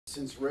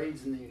Since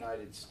raids in the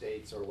United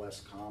States are less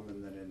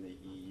common than in the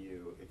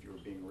EU, if you're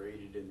being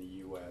raided in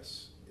the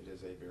US, it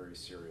is a very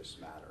serious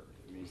matter.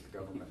 It means the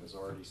government has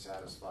already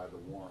satisfied the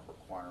warrant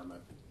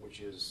requirement,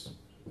 which is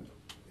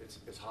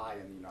it's high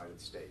in the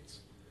United States.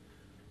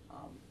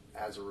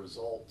 As a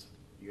result,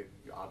 you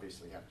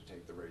obviously have to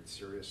take the raid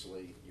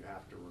seriously. You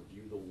have to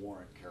review the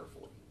warrant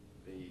carefully.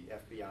 The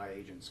FBI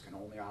agents can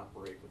only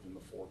operate within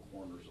the four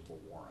corners of the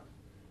warrant,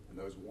 and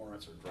those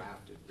warrants are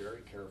drafted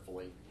very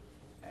carefully,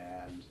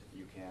 and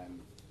you can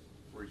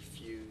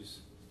refuse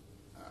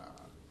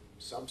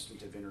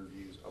substantive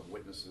interviews of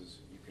witnesses.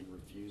 You can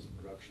refuse the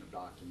production of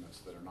documents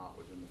that are not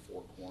within the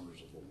four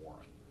corners of the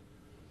warrant.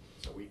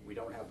 So we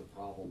don't have the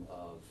problem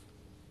of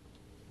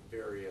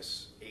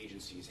various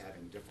agencies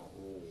having different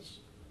rules,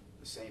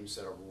 the same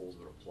set of rules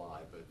that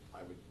apply, but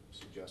I would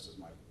suggest as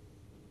my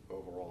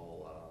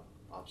overall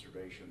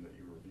observation that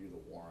you review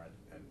the warrant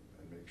and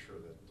make sure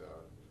that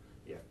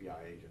the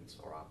FBI agents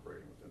are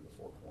operating within the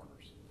four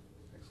corners.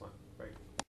 Excellent. Great.